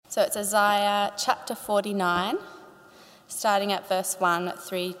So it's Isaiah chapter 49, starting at verse 1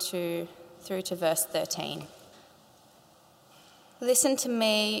 through to verse 13. Listen to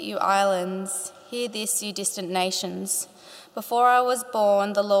me, you islands. Hear this, you distant nations. Before I was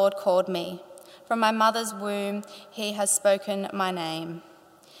born, the Lord called me. From my mother's womb, he has spoken my name.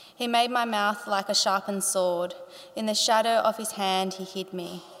 He made my mouth like a sharpened sword. In the shadow of his hand, he hid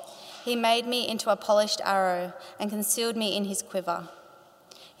me. He made me into a polished arrow and concealed me in his quiver.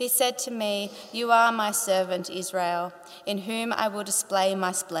 He said to me, "You are my servant Israel, in whom I will display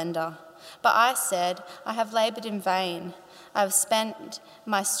my splendor." But I said, "I have labored in vain. I have spent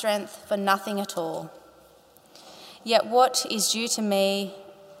my strength for nothing at all. Yet what is due me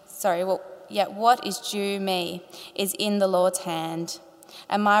is in the Lord's hand,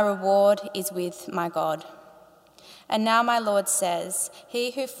 and my reward is with my God. And now my Lord says,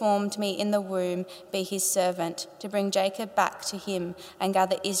 he who formed me in the womb be his servant, to bring Jacob back to him and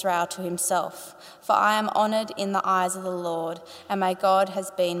gather Israel to himself. For I am honoured in the eyes of the Lord, and my God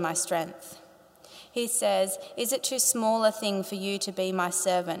has been my strength. He says, is it too small a thing for you to be my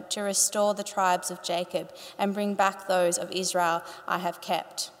servant, to restore the tribes of Jacob and bring back those of Israel I have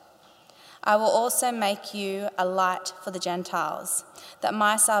kept? I will also make you a light for the Gentiles, that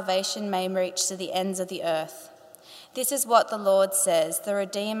my salvation may reach to the ends of the earth. This is what the Lord says, the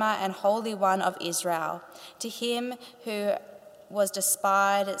Redeemer and Holy One of Israel, to him who was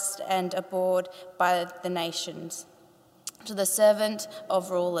despised and abhorred by the nations, to the servant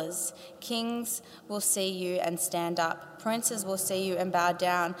of rulers. Kings will see you and stand up. Princes will see you and bow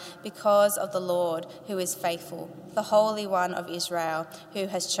down because of the Lord who is faithful, the Holy One of Israel who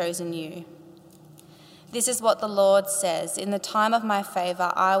has chosen you. This is what the Lord says, in the time of my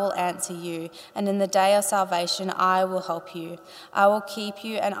favour I will answer you, and in the day of salvation I will help you. I will keep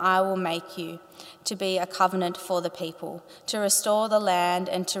you and I will make you to be a covenant for the people, to restore the land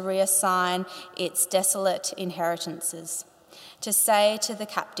and to reassign its desolate inheritances, to say to the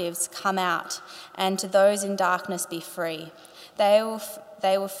captives, come out, and to those in darkness, be free. They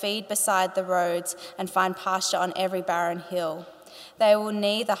will feed beside the roads and find pasture on every barren hill. They will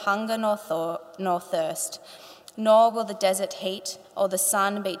neither hunger nor thirst, nor will the desert heat or the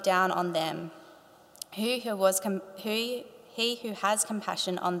sun beat down on them. He who has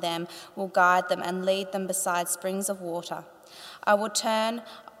compassion on them will guide them and lead them beside springs of water. I will turn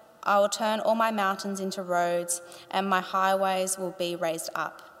all my mountains into roads, and my highways will be raised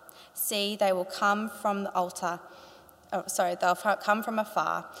up. See, they will come from they'll come from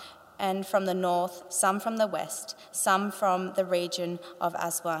afar, and from the north, some from the west, some from the region of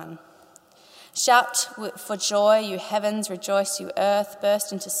Aswan. Shout for joy, you heavens, rejoice, you earth,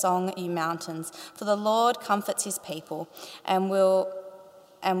 burst into song, you mountains. For the Lord comforts his people and will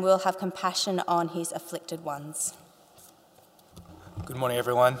have compassion on his afflicted ones. Good morning,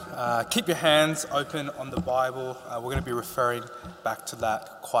 everyone. Keep your hands open on the Bible. We're going to be referring back to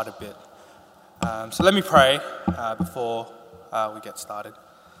that quite a bit. So let me pray before we get started.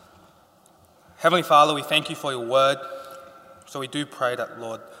 Heavenly Father, we thank you for your word. So we do pray that,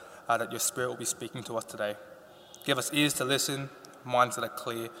 Lord, that your Spirit will be speaking to us today. Give us ears to listen, minds that are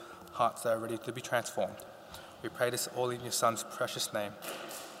clear, hearts that are ready to be transformed. We pray this all in your Son's precious name.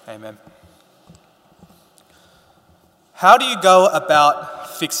 Amen. How do you go about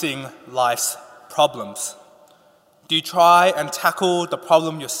fixing life's problems? Do you try and tackle the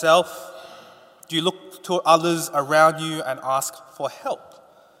problem yourself? Do you look to others around you and ask for help?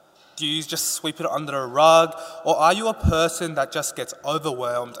 Do you just sweep it under the rug, or are you a person that just gets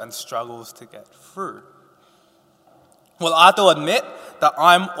overwhelmed and struggles to get through? Well, I have to admit that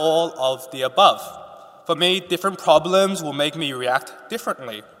I'm all of the above. For me, different problems will make me react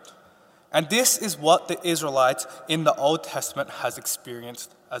differently. And this is what the Israelites in the Old Testament has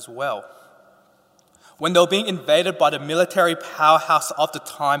experienced as well. When they were being invaded by the military powerhouse of the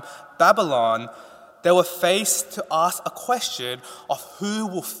time, Babylon, they were faced to ask a question of who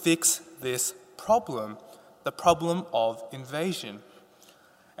will fix this problem, the problem of invasion.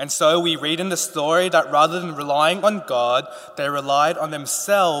 And so we read in the story that rather than relying on God, they relied on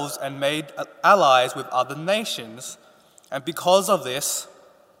themselves and made allies with other nations. And because of this,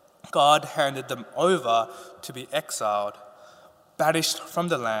 God handed them over to be exiled, banished from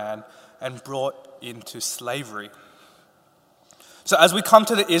the land, and brought into slavery. So as we come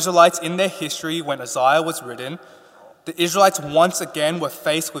to the Israelites in their history when Isaiah was written, the Israelites once again were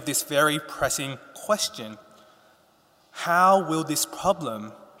faced with this very pressing question. How will this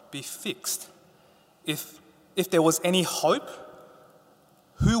problem be fixed? If there was any hope,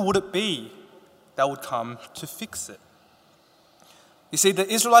 who would it be that would come to fix it? You see, the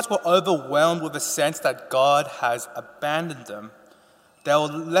Israelites were overwhelmed with a sense that God has abandoned them. They were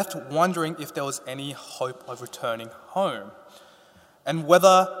left wondering if there was any hope of returning home and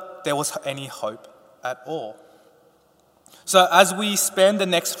whether there was any hope at all. So as we spend the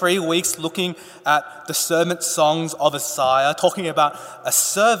next 3 weeks looking at the servant songs of Isaiah, talking about a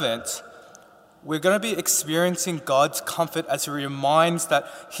servant, we're going to be experiencing God's comfort as he reminds that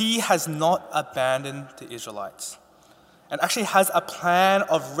he has not abandoned the Israelites and actually has a plan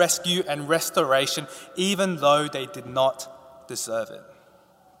of rescue and restoration even though they did not deserve it.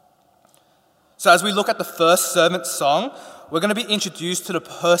 So as we look at the first servant song, we're going to be introduced to the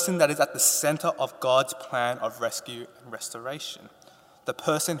person that is at the center of God's plan of rescue and restoration, the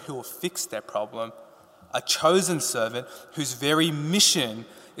person who will fix their problem, a chosen servant whose very mission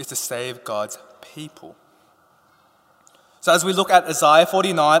is to save God's people. So as we look at Isaiah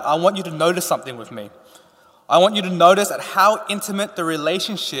 49, I want you to notice something with me. I want you to notice at how intimate the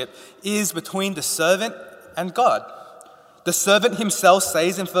relationship is between the servant and God. The servant himself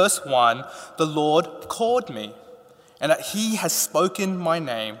says in verse 1, "The Lord called me, and that he has spoken my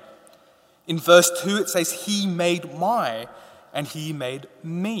name." In verse 2, it says, "He made and he made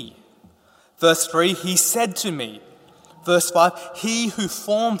me." Verse 3, "He said to me." Verse 5, "He who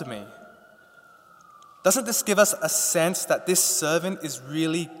formed me." Doesn't this give us a sense that this servant is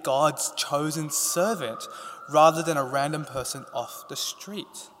really God's chosen servant rather than a random person off the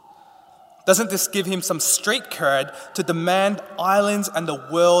street? Doesn't this give him some street cred to demand islands and the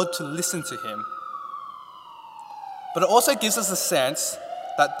world to listen to him? But it also gives us a sense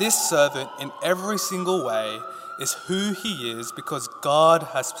that this servant in every single way is who he is because God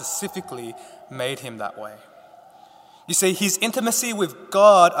has specifically made him that way. You see, his intimacy with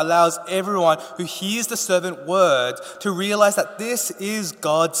God allows everyone who hears the servant words to realize that this is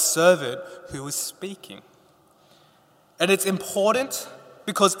God's servant who is speaking. And it's important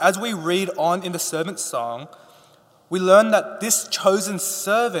because as we read on in the servant song, we learn that this chosen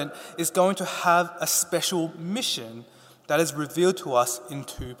servant is going to have a special mission that is revealed to us in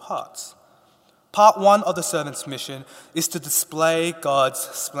 2 parts. Part 1 of the servant's mission is to display God's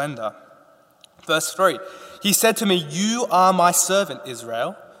splendor. Verse 3, "He said to me, 'You are my servant,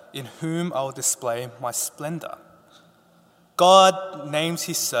 Israel, in whom I will display my splendor.'" God names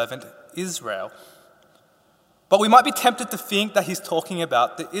his servant Israel. But we might be tempted to think that he's talking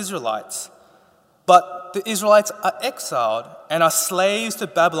about the Israelites. But the Israelites are exiled and are slaves to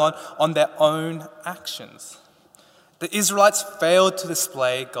Babylon on their own actions. The Israelites failed to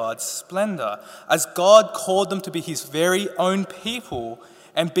display God's splendor, as God called them to be his very own people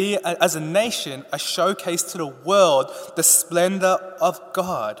and be, as a nation, a showcase to the world the splendor of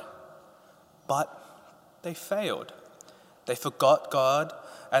God. But they failed. They forgot God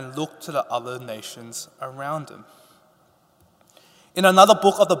and looked to the other nations around them. In another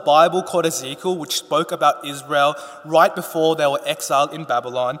book of the Bible called Ezekiel, which spoke about Israel right before they were exiled in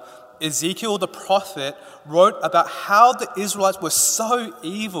Babylon, Ezekiel the prophet wrote about how the Israelites were so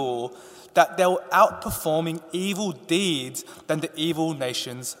evil that they were outperforming evil deeds than the evil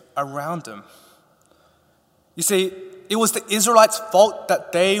nations around them. You see, it was the Israelites' fault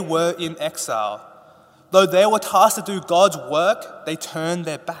that they were in exile. Though they were tasked to do God's work, they turned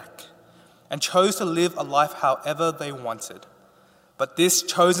their back and chose to live a life however they wanted. But this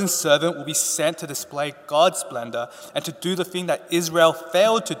chosen servant will be sent to display God's splendor and to do the thing that Israel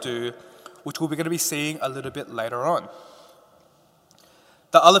failed to do, which we're going to be seeing a little bit later on.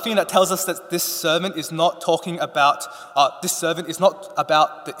 The other thing that tells us that this servant is not about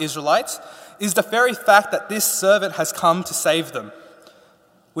the Israelites is the very fact that this servant has come to save them,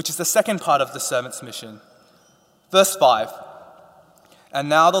 which is the second part of the servant's mission. Verse 5, "And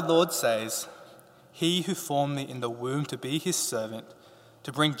now the Lord says, 'He who formed me in the womb to be his servant,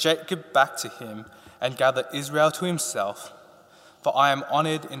 to bring Jacob back to him and gather Israel to himself, for I am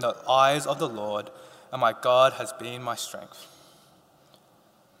honored in the eyes of the Lord, and my God has been my strength.'"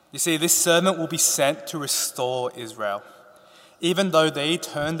 You see, this servant will be sent to restore Israel. Even though they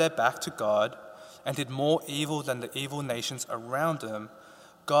turned their back to God and did more evil than the evil nations around them,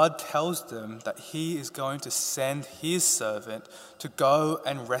 God tells them that he is going to send his servant to go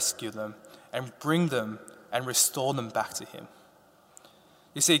and rescue them and bring them and restore them back to him.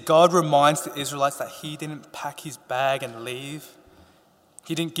 You see, God reminds the Israelites that he didn't pack his bag and leave.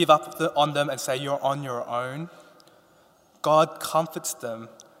 He didn't give up on them and say, "You're on your own." God comforts them,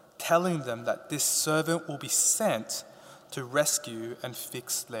 telling them that this servant will be sent to rescue and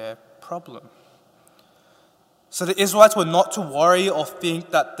fix their problem. So the Israelites were not to worry or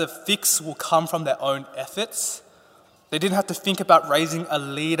think that the fix will come from their own efforts. They didn't have to think about raising a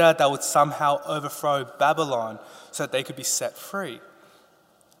leader that would somehow overthrow Babylon so that they could be set free.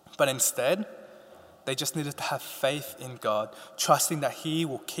 But instead, They just needed to have faith in God, trusting that he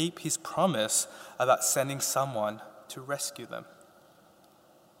will keep his promise about sending someone to rescue them.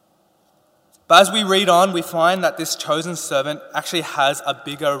 But as we read on, we find that this chosen servant actually has a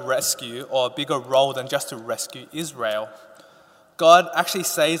bigger rescue or a bigger role than just to rescue Israel. God actually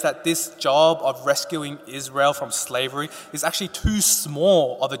says that this job of rescuing Israel from slavery is actually too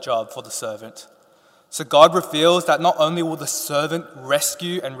small of a job for the servant. So God reveals that not only will the servant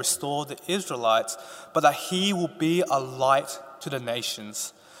rescue and restore the Israelites, but that he will be a light to the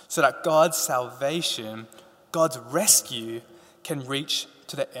nations, so that God's salvation, God's rescue, can reach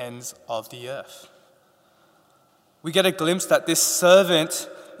to the ends of the earth. We get a glimpse that this servant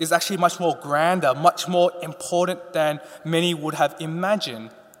is actually much more grander, much more important than many would have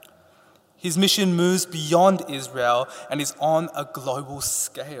imagined. His mission moves beyond Israel and is on a global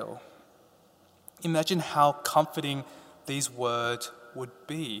scale. Imagine how comforting these words would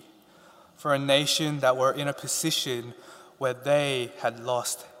be for a nation that were in a position where they had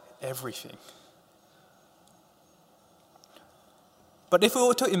lost everything. But if we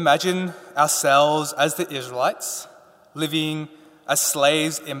were to imagine ourselves as the Israelites, living as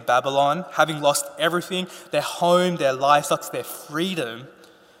slaves in Babylon, having lost everything, their home, their livestock, their freedom,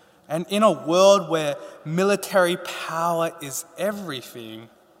 and in a world where military power is everything,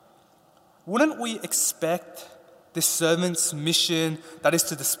 wouldn't we expect this servant's mission, that is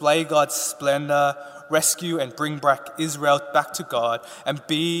to display God's splendor, rescue and bring back Israel back to God, and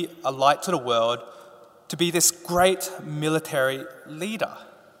be a light to the world, to be this great military leader?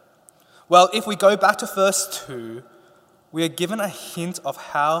 Well, if we go back to verse 2, we are given a hint of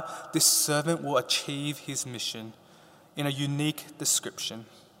how this servant will achieve his mission in a unique description.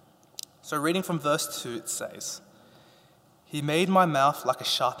 So reading from verse 2, it says, "He made my mouth like a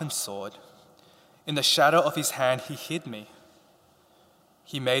sharpened sword. In the shadow of his hand he hid me.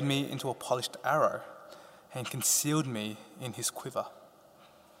 He made me into a polished arrow and concealed me in his quiver."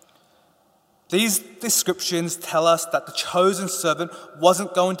 These descriptions tell us that the chosen servant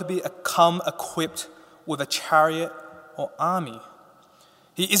wasn't going to come equipped with a chariot or army.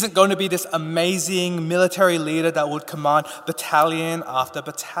 He isn't going to be this amazing military leader that would command battalion after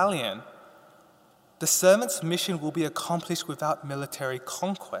battalion. The servant's mission will be accomplished without military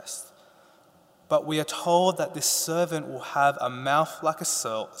conquest. But we are told that this servant will have a mouth like a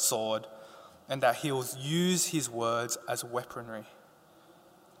sword and that he will use his words as weaponry.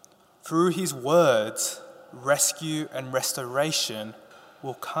 Through his words, rescue and restoration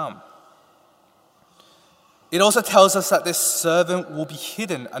will come. It also tells us that this servant will be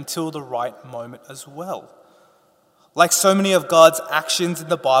hidden until the right moment as well. Like so many of God's actions in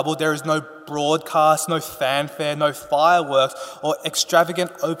the Bible, there is no broadcast, no fanfare, no fireworks, or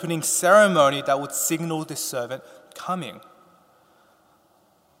extravagant opening ceremony that would signal this servant coming.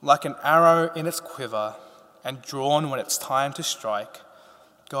 Like an arrow in its quiver and drawn when it's time to strike,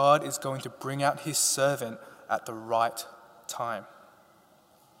 God is going to bring out his servant at the right time.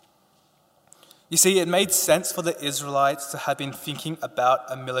 You see, it made sense for the Israelites to have been thinking about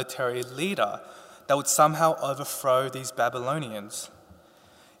a military leader that would somehow overthrow these Babylonians.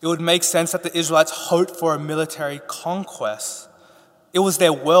 It would make sense that the Israelites hoped for a military conquest. It was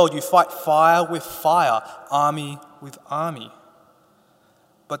their world. You fight fire with fire, army with army.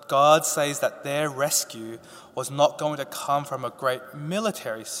 But God says that their rescue was not going to come from a great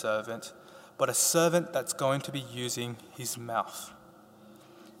military servant, but a servant that's going to be using his mouth.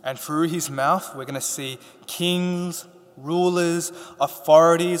 And through his mouth, we're going to see kings, rulers,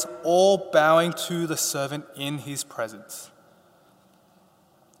 authorities, all bowing to the servant in his presence.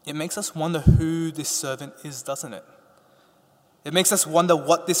 It makes us wonder who this servant is, doesn't it? It makes us wonder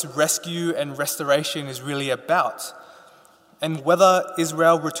what this rescue and restoration is really about, and whether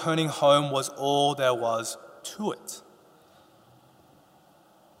Israel returning home was all there was to it.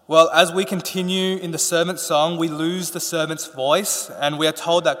 Well, as we continue in the servant's song, we lose the servant's voice, and we are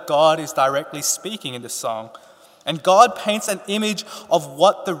told that God is directly speaking in this song. And God paints an image of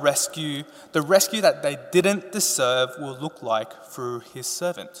what the rescue that they didn't deserve, will look like through his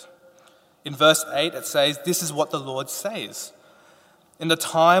servant. In verse 8, it says, "This is what the Lord says. In the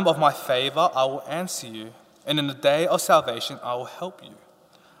time of my favor, I will answer you, and in the day of salvation, I will help you.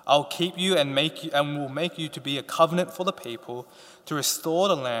 I will keep you and will make you to be a covenant for the people, to restore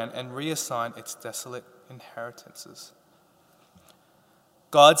the land and reassign its desolate inheritances."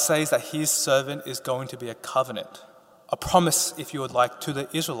 God says that his servant is going to be a covenant, a promise, if you would like, to the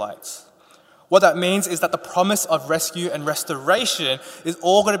Israelites. What that means is that the promise of rescue and restoration is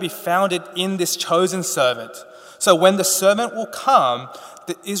all going to be founded in this chosen servant. So when the servant will come,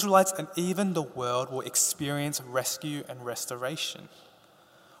 the Israelites and even the world will experience rescue and restoration.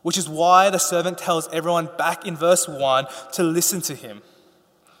 which is why the servant tells everyone back in verse 1 to listen to him.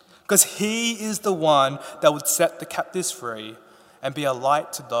 Because he is the one that would set the captives free and be a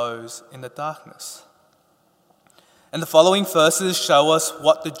light to those in the darkness. And the following verses show us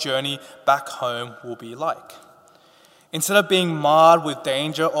what the journey back home will be like. Instead of being marred with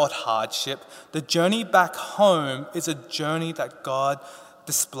danger or hardship, the journey back home is a journey that God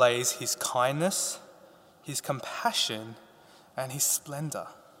displays his kindness, his compassion, and his splendor.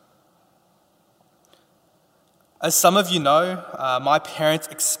 As some of you know, my parents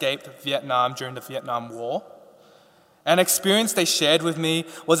escaped Vietnam during the Vietnam War. An experience they shared with me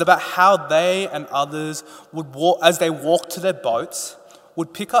was about how they and others would walk, as they walked to their boats,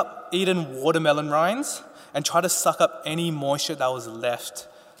 would pick up eaten watermelon rinds and try to suck up any moisture that was left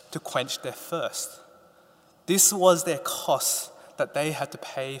to quench their thirst. This was their cost that they had to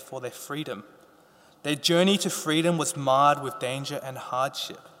pay for their freedom. Their journey to freedom was marred with danger and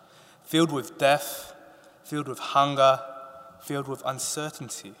hardship, filled with death, filled with hunger, filled with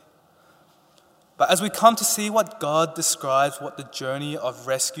uncertainty. But as we come to see what God describes what the journey of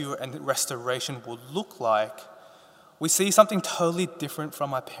rescue and restoration will look like, we see something totally different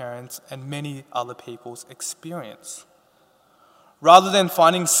from my parents and many other people's experience. Rather than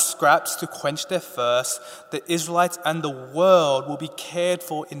finding scraps to quench their thirst, the Israelites and the world will be cared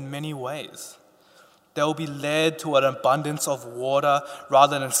for in many ways. They will be led to an abundance of water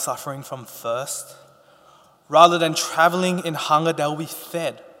rather than suffering from thirst. Rather than traveling in hunger, they will be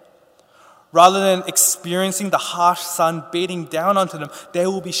fed. Rather than experiencing the harsh sun beating down onto them, they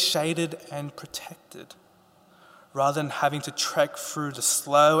will be shaded and protected. Rather than having to trek through the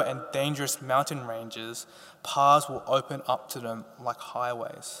slow and dangerous mountain ranges, paths will open up to them like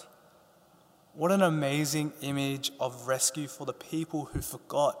highways. What an amazing image of rescue for the people who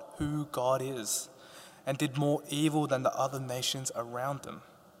forgot who God is and did more evil than the other nations around them.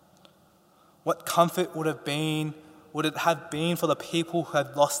 What comfort would it have been for the people who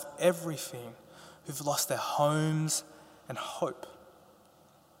had lost everything, who've lost their homes and hope?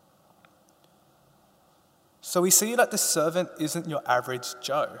 So we see that this servant isn't your average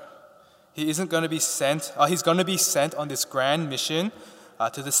Joe. He's going to be sent on this grand mission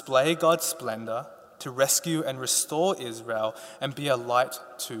to display God's splendor, to rescue and restore Israel, and be a light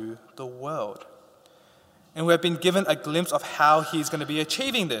to the world. And we have been given a glimpse of how he's going to be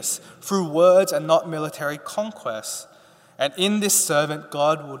achieving this, through words and not military conquests. And in this servant,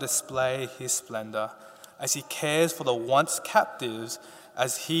 God will display his splendor as he cares for the once captives,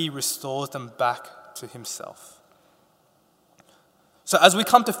 as he restores them back to himself. So as we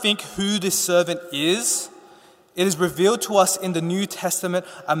come to think who this servant is, it is revealed to us in the New Testament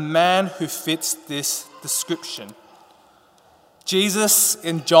a man who fits this description. Jesus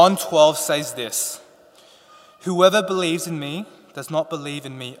in John 12 says this: "Whoever believes in me does not believe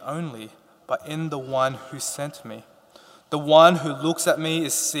in me only, but in the one who sent me. The one who looks at me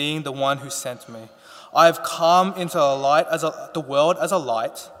is seeing the one who sent me. I have come into the world as a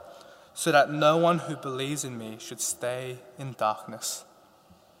light, so that no one who believes in me should stay in darkness."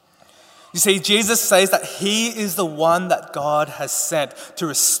 You see, Jesus says that he is the one that God has sent to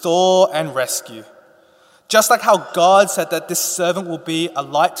restore and rescue. Just like how God said that this servant will be a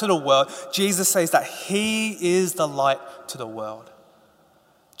light to the world, Jesus says that he is the light to the world.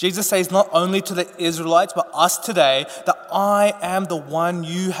 Jesus says not only to the Israelites, but us today, that I am the one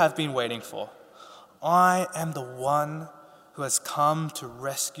you have been waiting for. I am the one who has come to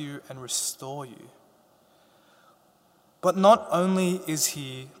rescue and restore you. But not only is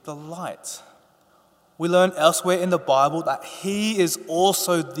he the light, we learn elsewhere in the Bible that he is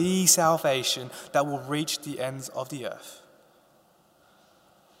also the salvation that will reach the ends of the earth.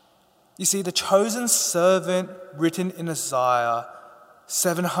 You see, the chosen servant written in Isaiah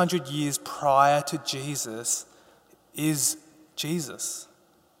 700 years prior to Jesus is Jesus.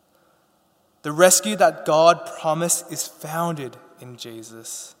 The rescue that God promised is founded in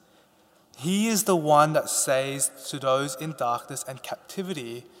Jesus. He is the one that says to those in darkness and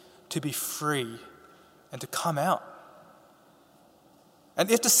captivity to be free and to come out. And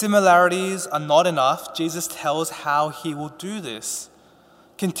if the similarities are not enough, Jesus tells how he will do this.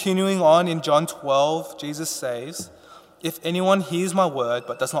 Continuing on in John 12, Jesus says, "If anyone hears my word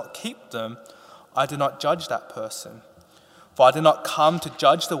but does not keep them, I do not judge that person. For I did not come to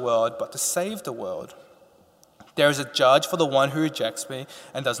judge the world, but to save the world. There is a judge for the one who rejects me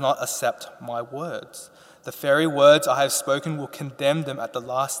and does not accept my words. The very words I have spoken will condemn them at the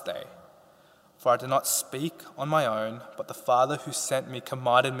last day. For I did not speak on my own, but the Father who sent me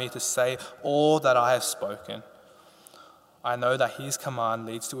commanded me to say all that I have spoken. I know that his command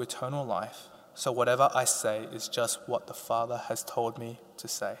leads to eternal life, so whatever I say is just what the Father has told me to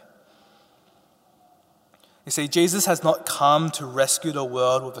say. You see, Jesus has not come to rescue the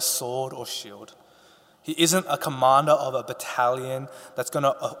world with a sword or shield. He isn't a commander of a battalion that's going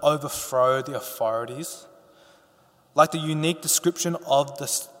to overthrow the authorities. Like the unique description of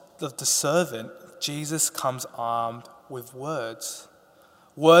the servant, Jesus comes armed with words.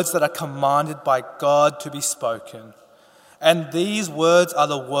 Words that are commanded by God to be spoken. And these words are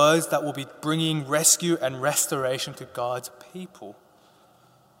the words that will be bringing rescue and restoration to God's people.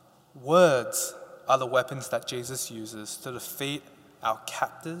 Words are the weapons that Jesus uses to defeat our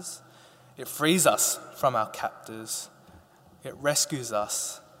captors. It frees us from our captors. It rescues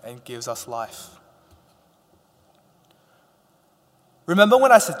us and gives us life. Remember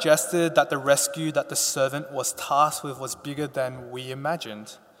when I suggested that the rescue that the servant was tasked with was bigger than we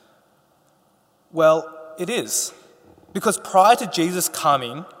imagined? Well, it is. Because prior to Jesus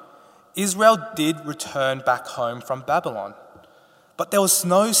coming, Israel did return back home from Babylon. But there was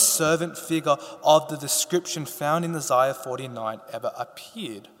no servant figure of the description found in Isaiah 49 ever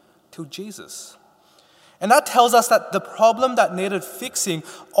appeared till Jesus. And that tells us that the problem that needed fixing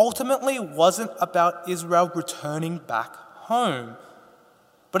ultimately wasn't about Israel returning back home.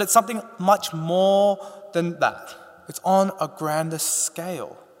 But it's something much more than that. It's on a grander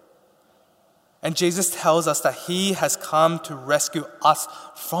scale. And Jesus tells us that he has come to rescue us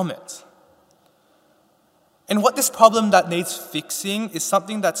from it. And what this problem that needs fixing is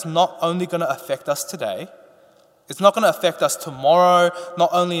something that's not only going to affect us today, it's not going to affect us tomorrow,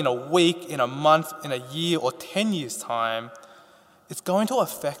 not only in a week, in a month, in a year, or 10 years' time. It's going to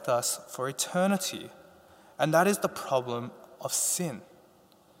affect us for eternity. And that is the problem of sin.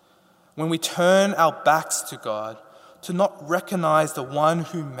 When we turn our backs to God, to not recognize the one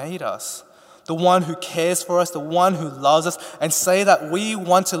who made us, the one who cares for us, the one who loves us, and say that we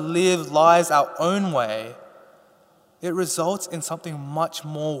want to live lives our own way, it results in something much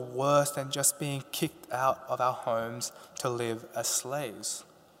more worse than just being kicked out of our homes to live as slaves.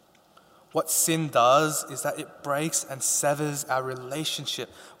 What sin does is that it breaks and severs our relationship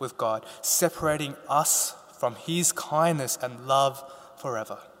with God, separating us from his kindness and love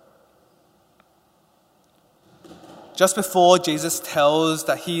forever. Just before Jesus tells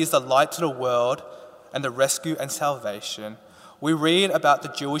that he is the light to the world and the rescue and salvation, we read about the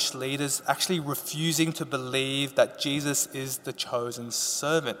Jewish leaders actually refusing to believe that Jesus is the chosen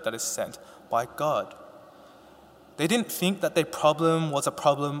servant that is sent by God. They didn't think that their problem was a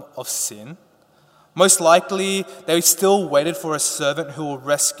problem of sin. Most likely, they still waited for a servant who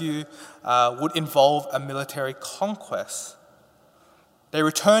would involve a military conquest. They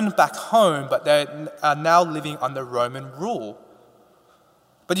returned back home, but they are now living under Roman rule.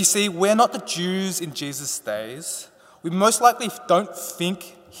 But you see, we're not the Jews in Jesus' days. We most likely don't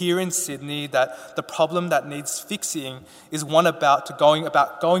think here in Sydney that the problem that needs fixing is one about going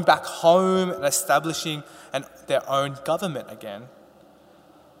back home and establishing their own government again.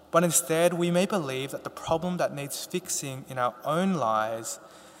 But instead, we may believe that the problem that needs fixing in our own lives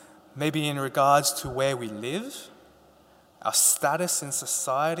may be in regards to where we live, our status in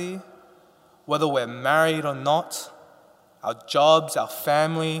society, whether we're married or not, our jobs, our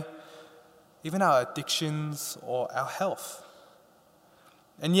family, even our addictions or our health.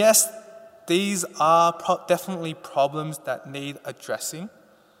 And yes, these are definitely problems that need addressing,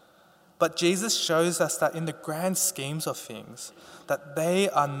 but Jesus shows us that in the grand schemes of things, that they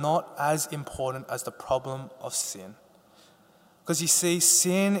are not as important as the problem of sin. Because you see,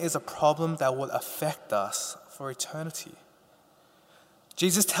 sin is a problem that will affect us for eternity.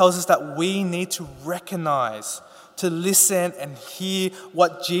 Jesus tells us that we need to recognize, to listen and hear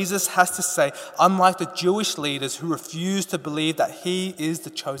what Jesus has to say, unlike the Jewish leaders who refuse to believe that he is the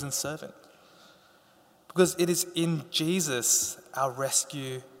chosen servant. Because it is in Jesus our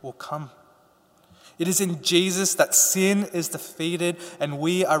rescue will come. It is in Jesus that sin is defeated and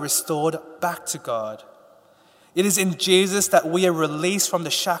we are restored back to God. It is in Jesus that we are released from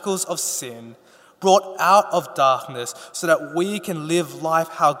the shackles of sin, brought out of darkness so that we can live life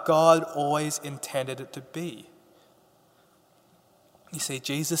how God always intended it to be. You see,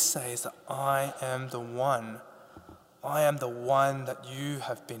 Jesus says that I am the one that you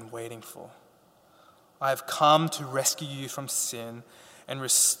have been waiting for. I have come to rescue you from sin and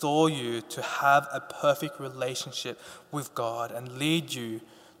restore you to have a perfect relationship with God and lead you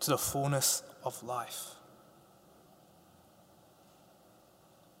to the fullness of life.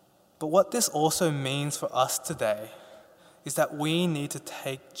 But what this also means for us today is that we need to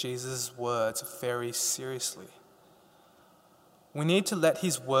take Jesus' words very seriously. We need to let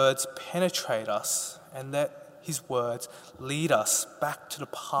his words penetrate us and let his words lead us back to the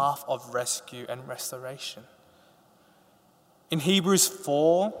path of rescue and restoration. In Hebrews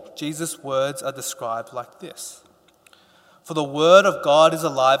 4, Jesus' words are described like this: "For the word of God is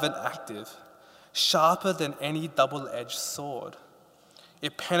alive and active, sharper than any double-edged sword.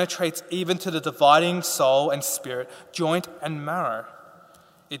 It penetrates even to the dividing soul and spirit, joint and marrow.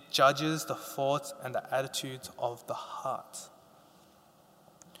 It judges the thoughts and the attitudes of the heart."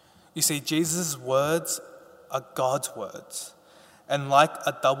 You see, Jesus' words are God's words. And like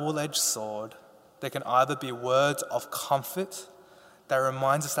a double-edged sword, they can either be words of comfort that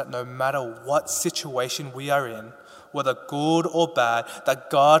reminds us that no matter what situation we are in, whether good or bad, that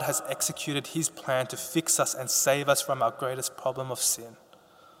God has executed his plan to fix us and save us from our greatest problem of sin.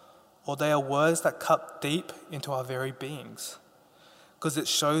 Or they are words that cut deep into our very beings, because it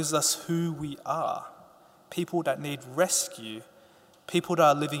shows us who we are, people that need rescue, people that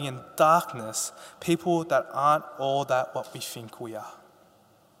are living in darkness, people that aren't all that what we think we are.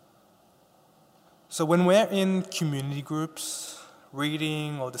 So when we're in community groups,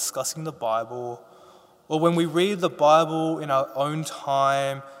 reading or discussing the Bible, or when we read the Bible in our own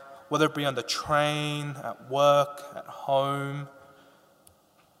time, whether it be on the train, at work, at home,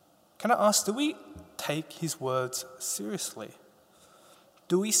 can I ask, do we take his words seriously?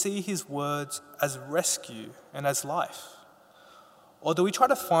 Do we see his words as rescue and as life? Or do we try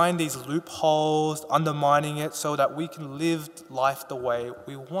to find these loopholes, undermining it so that we can live life the way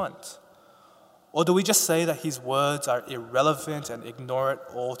we want? Or do we just say that his words are irrelevant and ignore it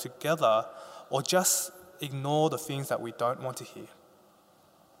altogether, or just ignore the things that we don't want to hear?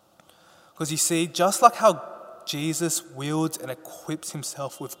 Because you see, just like how Jesus wields and equips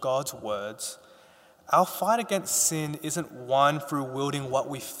himself with God's words, our fight against sin isn't won through wielding what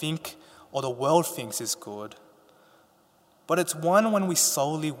we think or the world thinks is good, but it's won when we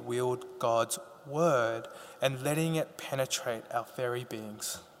solely wield God's word and letting it penetrate our very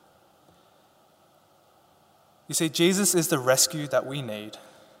beings. You see, Jesus is the rescue that we need.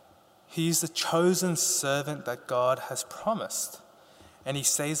 He is the chosen servant that God has promised, and he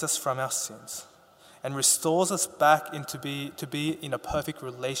saves us from our sins and restores us back to be in a perfect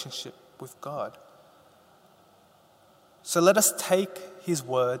relationship with God. So let us take his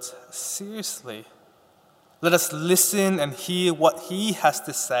words seriously. Let us listen and hear what he has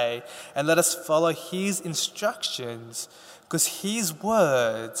to say, and let us follow his instructions, because his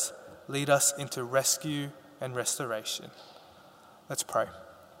words lead us into rescue and restoration. Let's pray.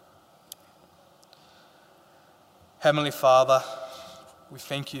 Heavenly Father, we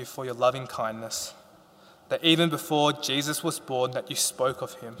thank you for your loving kindness, that even before Jesus was born, that you spoke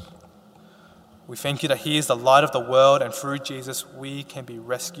of him. We thank you that he is the light of the world, and through Jesus we can be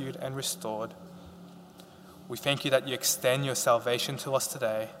rescued and restored. We thank you that you extend your salvation to us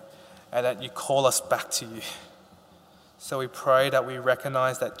today, and that you call us back to you. So we pray that we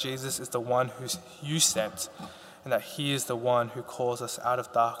recognize that Jesus is the one who you sent, and that he is the one who calls us out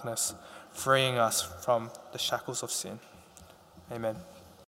of darkness, freeing us from the shackles of sin. Amen.